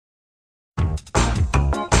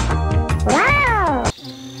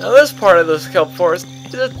Now this part of this kelp forest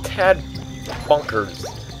is a tad bunkers.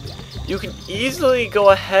 You can easily go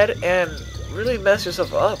ahead and really mess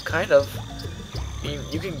yourself up, kind of. I mean,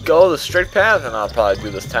 you can go the straight path, and I'll probably do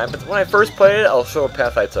this time, but when I first played it, I'll show a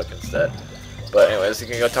path I took instead. But anyways, you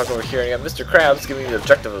can go talk over here, and you got Mr. Krabs giving you the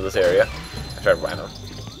objective of this area. I tried to rhyme him.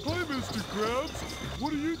 Hi, Mr. Krabs.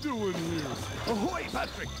 What are you doing here? Ahoy,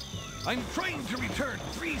 Patrick! I'm trying to return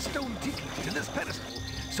 3 stone tikis to this pedestal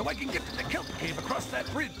so I can get to the kelp cave across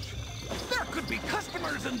that bridge. There could be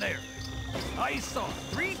customers in there. I saw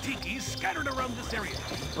 3 tikis scattered around this area,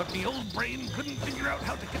 but my old brain couldn't figure out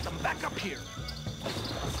how to get them back up here.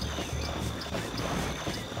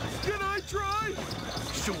 Can I try?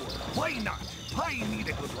 Sure, why not? I need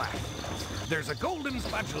a good laugh. There's a golden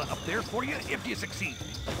spatula up there for you if you succeed.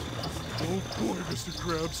 Oh boy, Mr.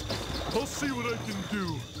 Krabs. I'll see what I can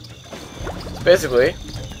do. So basically,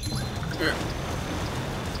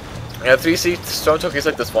 you have 3 stone tokens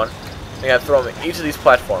like this one, and you gotta throw them in each of these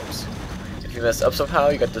platforms. If you mess up somehow,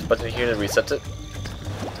 you got this button here to reset it.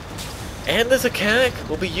 And this mechanic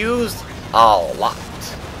will be used a lot.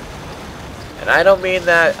 And I don't mean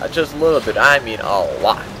that just a little bit, I mean a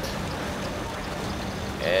lot.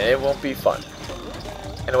 And it won't be fun.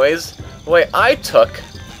 Anyways, the way I took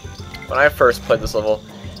when I first played this level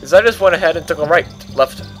is I just went ahead and took a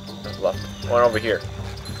left, one over here.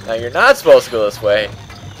 Now you're not supposed to go this way,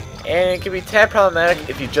 and it can be tad problematic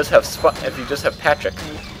if you just have Patrick,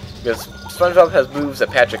 because SpongeBob has moves that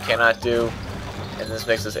Patrick cannot do, and this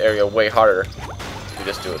makes this area way harder if you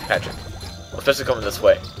just do it with Patrick, especially coming this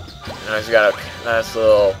way. And you got a nice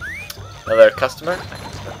little another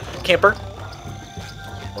camper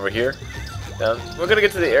over here. Now we're gonna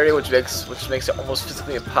get to the area which makes it almost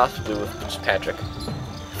physically impossible to do with Patrick.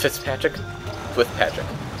 Fitzpatrick with Patrick.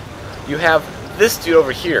 You have this dude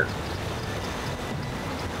over here.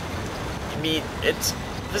 I mean, it's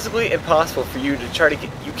physically impossible for you to try to get.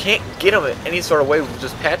 You can't get him in any sort of way with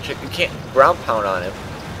just Patrick. You can't ground pound on him.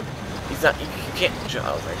 He's not. You can't.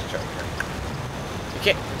 I was actually trying to. You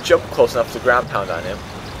can't jump close enough to ground pound on him.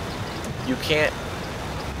 You can't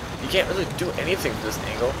really do anything from this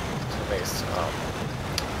angle.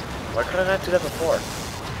 Why could I not do that before?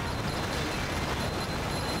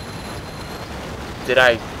 Did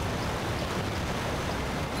I?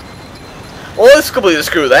 Well, let's completely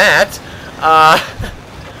screw that.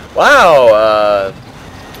 Wow.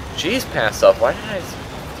 Geez, pass up. Why did I?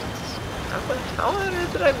 How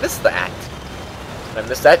did I miss that? Did I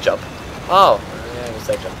miss that jump? Oh, yeah, I missed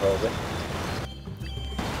that jump probably.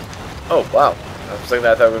 Oh wow. I was thinking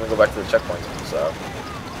that I thought we were gonna go back to the checkpoint. So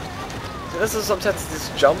this is sometimes these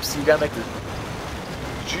jumps you gotta make it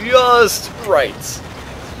just right.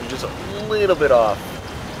 You're just a little bit off.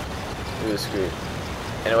 You're screwed.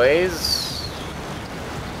 Anyways,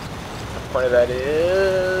 the point of that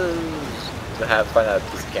is to find out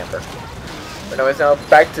this camper. But anyways, now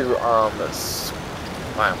back to wow, that's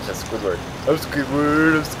a good word. That's a good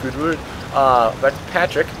word. That's a good word. Back to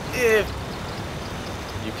Patrick. If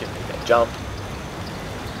you can make that jump.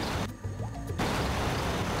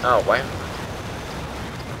 Oh, why?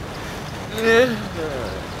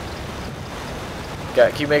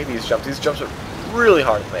 Gotta keep making these jumps. These jumps are really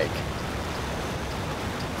hard to make.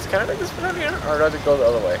 Can I make this one out here? Or do I have to go the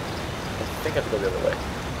other way? I think I have to go the other way.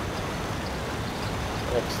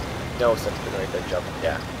 No sense to make that jump.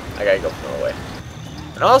 Yeah, I gotta go from the other way.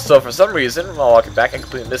 And also, for some reason, while walking back, I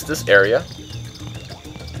completely missed this area.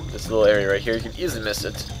 This little area right here. You can easily miss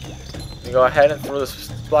it. You go ahead and throw this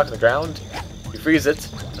block on the ground. You freeze it.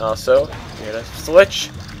 And also, you're gonna switch.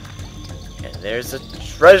 And there's a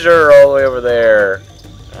treasure all the way over there.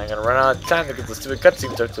 And I'm gonna run out of time because the stupid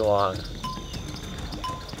cutscene took too long.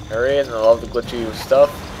 Hurry, and I love the glitchy stuff.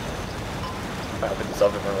 I'll put this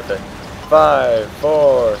up and run with it. 5,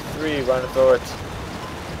 4, 3, run and throw it.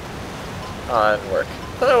 Oh, that didn't work. I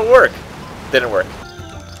thought it would work. Didn't work.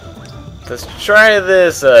 Let's try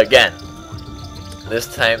this again. This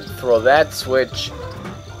time, throw that switch,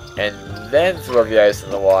 and then throw the ice in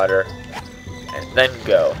the water, and then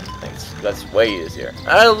go. That's way easier.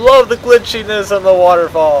 I love the glitchiness on the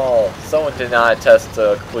waterfall. Someone did not test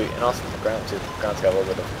complete, and also the ground too. The ground's got a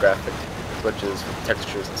little bit of graphic glitches with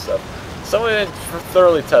textures and stuff. Someone didn't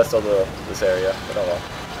thoroughly test all this area, but oh well.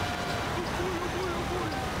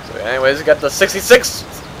 So anyways, we got the 66.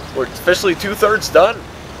 We're officially 2/3 done.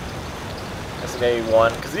 That's maybe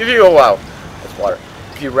 1, because if you go, wow, that's water.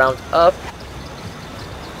 If you round up,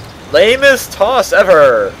 lamest toss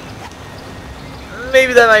ever.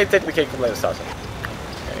 Maybe that might take the cake from lamest toss.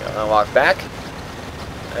 There you go. Now walk back,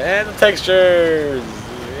 and the textures.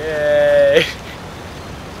 Yay!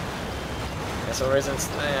 For some reason,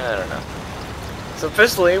 I don't know. So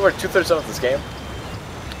officially, we're 2/3 done with this game.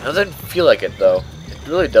 It doesn't feel like it though. It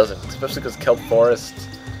really doesn't, especially because Kelp Forest.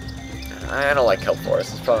 I don't like Kelp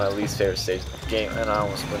Forest. It's probably my least favorite stage of the game, and I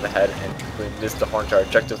almost went ahead and completely missed the Horned Tower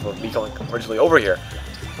objective of me going originally over here.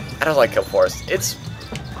 I don't like Kelp Forest. It's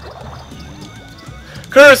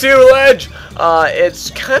curse you, ledge.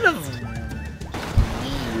 It's kind of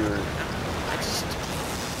weird.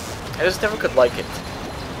 I just never could like it.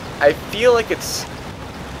 I feel like it's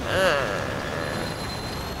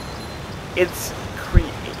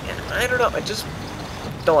I don't know. I just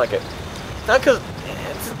don't like it. Not because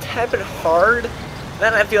it's a tad bit hard.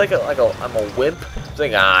 Then I feel like I'm a wimp. It's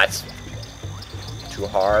like it's too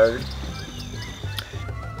hard.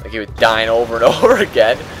 Like he was dying over and over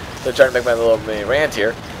again. So trying to make my little mini rant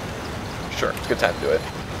here. Sure, it's a good time to do it.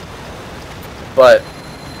 But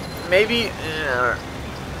maybe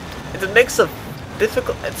it's a mix of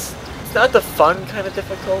difficult. It's not the fun kind of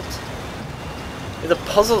difficult. The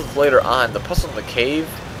puzzles later on. The puzzle in the cave.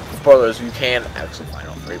 Spoilers, you can actually find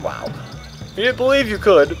all 3. Wow. You didn't believe you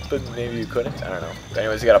could, but maybe you couldn't. I don't know. But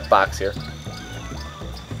anyways, you got a box here.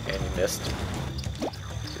 And you missed.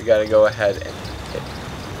 So you gotta go ahead and hit.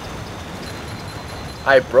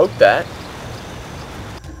 I broke that.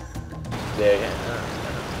 There you go.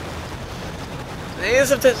 And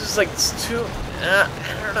sometimes it's like, it's too... I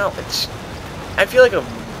don't know. I feel like an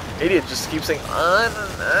idiot just keeps saying, I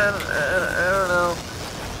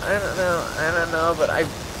don't know, but I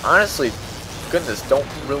honestly, goodness, don't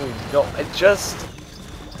really know.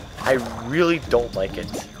 I really don't like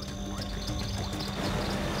it.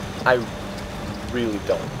 I really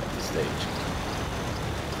don't like this stage.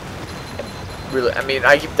 I mean,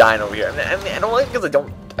 I keep dying over here. I mean, I don't like it because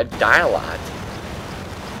I die a lot.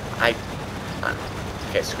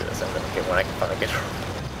 Okay, screw this. I'm gonna get when I can finally get her.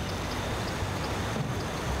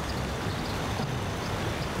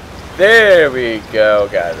 There we go,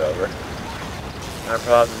 got it over. I'll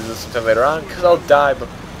probably do this sometime later on because I'll die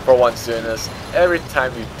for once doing this. Every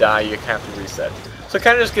time you die, you have to reset. So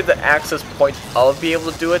kind of just get the access point of being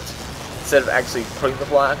able to do it instead of actually putting the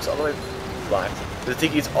blocks all the way, the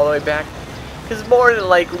tikis all the way back. Because more than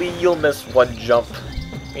likely you'll miss one jump.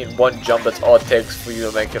 I mean, one jump. That's all it takes for you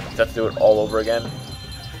to make it. Have to do it all over again.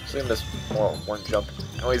 So you miss one jump.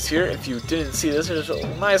 Anyways, here, if you didn't see this, there's a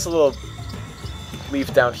nice little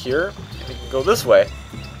leaf down here, and you can go this way.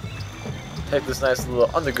 Take this nice little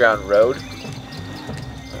underground road.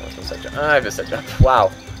 I missed that jump.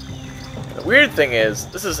 Wow. And the weird thing is,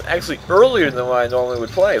 this is actually earlier than what I normally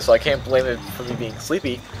would play, so I can't blame it for me being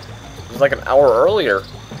sleepy. It was like an hour earlier.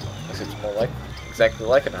 Actually, it's more like exactly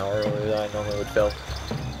like an hour earlier than I normally would film.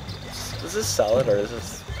 Is this solid or is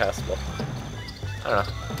this passable? I don't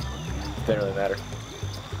know. It didn't really matter.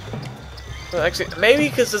 Well, actually, maybe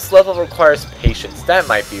because this level requires patience. That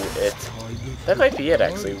might be it. That might be it,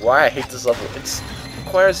 actually. Why I hate this level. It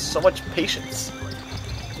requires so much patience.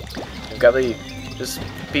 You gotta just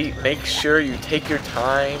make sure you take your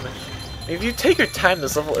time. If you take your time,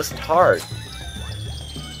 this level isn't hard.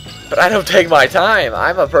 But I don't take my time.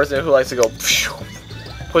 I'm a person who likes to go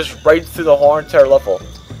push right through the whole entire level.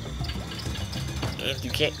 And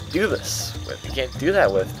you can't do this. You can't do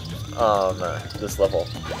that with this level.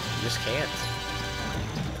 You just can't.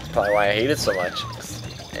 That's probably why I hate it so much.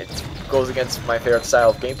 It goes against my favorite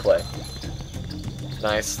style of gameplay.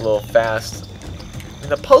 Nice, little, fast. And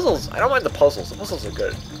the puzzles, I don't mind the puzzles. The puzzles are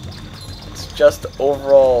good. It's just the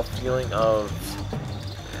overall feeling of...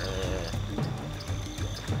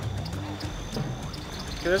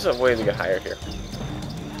 There's a way to get higher here.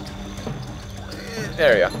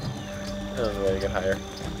 There we go. There's a way to get higher.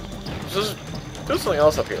 There's something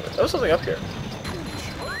else up here. There's something up here.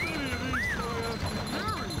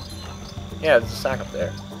 Yeah, there's a sack up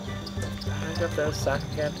there. I got that sack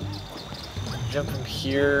again. Jump from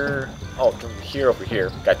here. Oh, from here over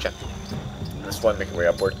here. Gotcha. This one, make your way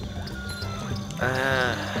upward.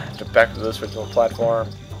 Jump back to this original platform.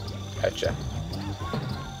 Gotcha.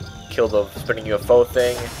 Kill the spinning UFO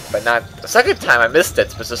thing, but not the second time I missed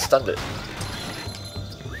it, but just stunned it.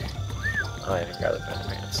 Oh, I didn't grab the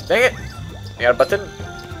pants. Dang it! You got a button?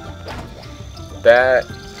 That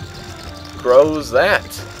grows that.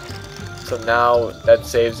 So now that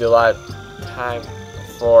saves you a lot of time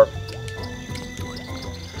for...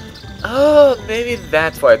 Oh, maybe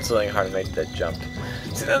that's why it's really hard to make that jump.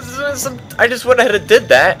 See, I just went ahead and did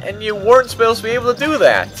that, and you weren't supposed to be able to do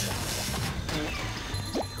that.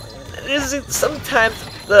 Sometimes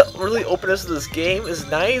the really openness of this game is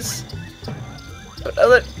nice, but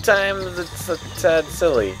other times it's a tad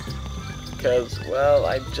silly. Because, well,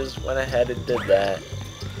 I just went ahead and did that.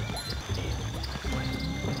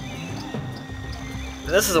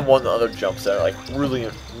 And this is one of the other jumps that are like really,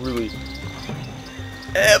 really,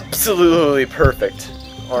 absolutely perfect.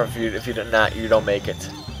 Or if you do not, you don't make it.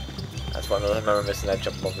 That's why I remember missing that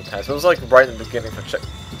jump multiple times. It was like right in the beginning for check.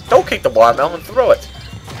 Don't kick the watermelon, throw it.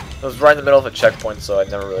 It was right in the middle of a checkpoint, so I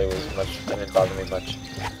never really was much. That didn't bother me much.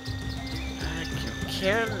 I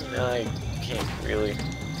can't really.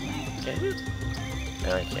 Can you?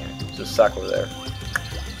 No, I can't. Just suck over there.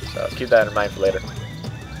 So keep that in mind for later.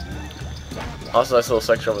 Also, nice little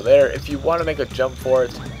section over there. If you want to make a jump for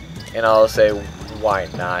it, and I'll say, why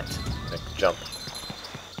not make a jump?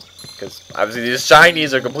 Because obviously these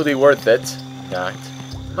shinies are completely worth it. Not.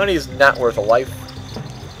 Money is not worth a life.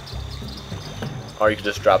 Or you could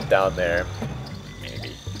just drop down there.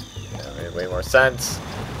 Maybe. That made way more sense.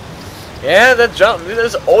 Yeah, that jump.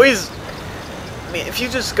 There's always. I mean, if you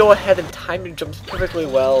just go ahead and time your jumps perfectly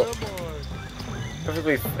well.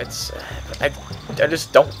 Perfectly. It's. I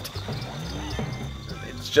just don't.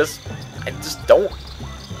 It's just. I just don't.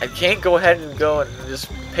 I can't go ahead and go and just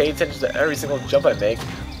pay attention to every single jump I make.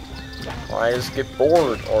 Or I just get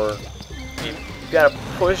bored. Or. You gotta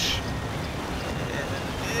push.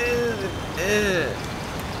 There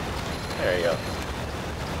you go.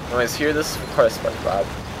 Anyways, here, this is part of Spongebob.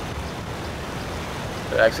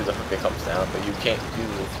 But actually, the hook comes down, but you can't do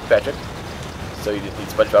with Patrick. So you need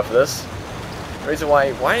Spongebob for this. The reason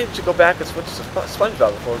why didn't you go back and switch to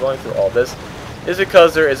Spongebob before going through all this is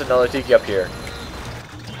because there is another tiki up here.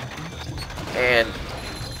 And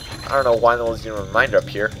I don't know why no one's even a reminder up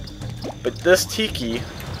here, but this tiki,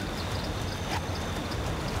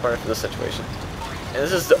 for this situation. And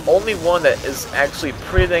this is the only one that is actually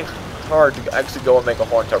pretty dang hard to actually go and make a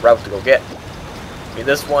whole entire route to go get. I mean,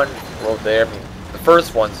 this one, right there, I mean, the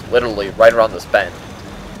first one's literally right around this bend.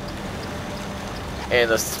 And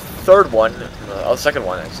the third one, the second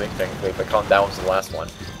one actually, technically, if I count that one's the last one,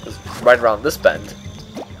 is right around this bend.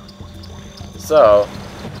 So,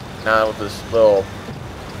 now with this little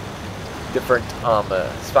different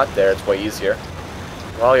spot there, it's way easier.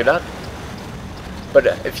 Well, you're done. But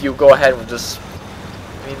if you go ahead and just...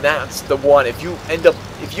 I mean, that's the one. If you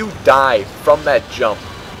die from that jump,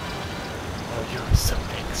 oh, you're so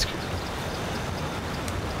dang screwed.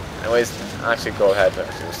 Anyways, I'll actually go ahead and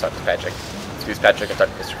let's talk to Patrick. Let's use Patrick and talk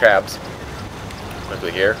to Mr. Krabs.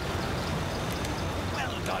 Quickly here.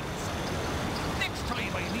 Well done. Next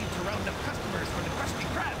time I need to round up customers for the Krusty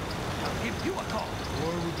Krab, I'll give you a call.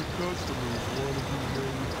 Why would the customers want to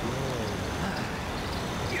be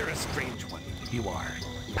made? You're a strange one. You are,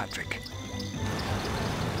 Patrick.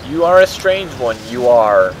 You are a strange one, you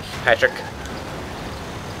are, Patrick.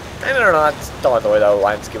 I don't know, that's not the way that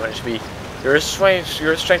line's given. It should be, you're a strange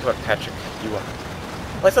one, Patrick. You are.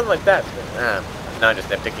 Like something like that. No, I'm just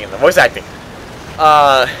nitpicking in the voice acting. You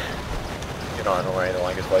know, I don't really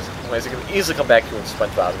like his voice. Anyways, you can easily come back here with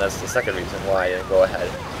Spongebob, and that's the second reason why I didn't go ahead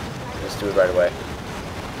and just do it right away.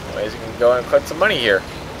 Anyways, you can go and collect some money here.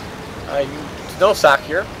 There's no sock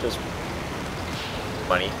here, just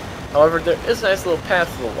money. However, there is a nice little path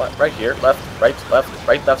to the left, right here. Left, right, left,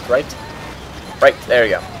 right. Right, there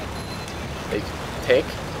you go. That you can take.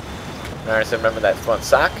 Alright, so remember that front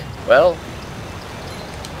sock? Well,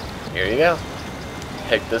 here you go.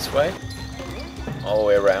 Head this way. All the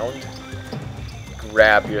way around.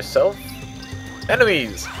 Grab yourself.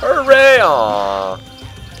 Enemies! Hooray! Aww.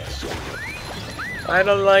 Yes. I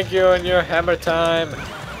don't like you and your hammer time.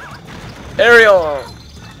 Ariel!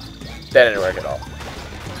 That didn't work at all.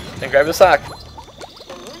 And grab the sock.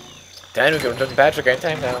 Time to go to Patrick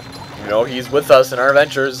anytime now. You know he's with us in our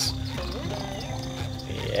adventures.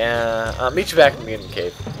 Yeah, I'll meet you back in the beginning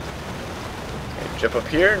cave. Okay, jump up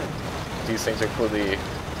here. These things are clearly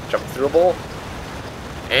jump throughable.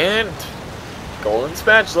 And golden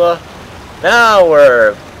spatula. Now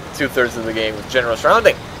we're 2/3 of the game with generous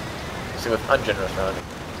rounding. See, with ungenerous rounding.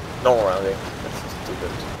 Normal rounding. That's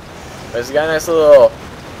 2/3. There's a guy, nice little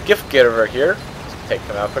gift giver here. Take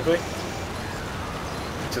them out quickly.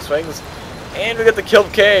 2 swings. And we got the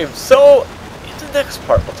Kelp Cave. So, into the next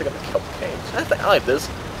part, we'll take up the Kelp Caves. I like this.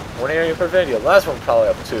 One area per video. The last one probably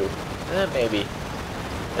up 2. Maybe.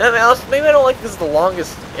 And maybe I don't like this is the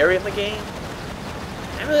longest area in the game.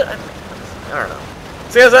 I don't know.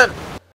 See you guys then.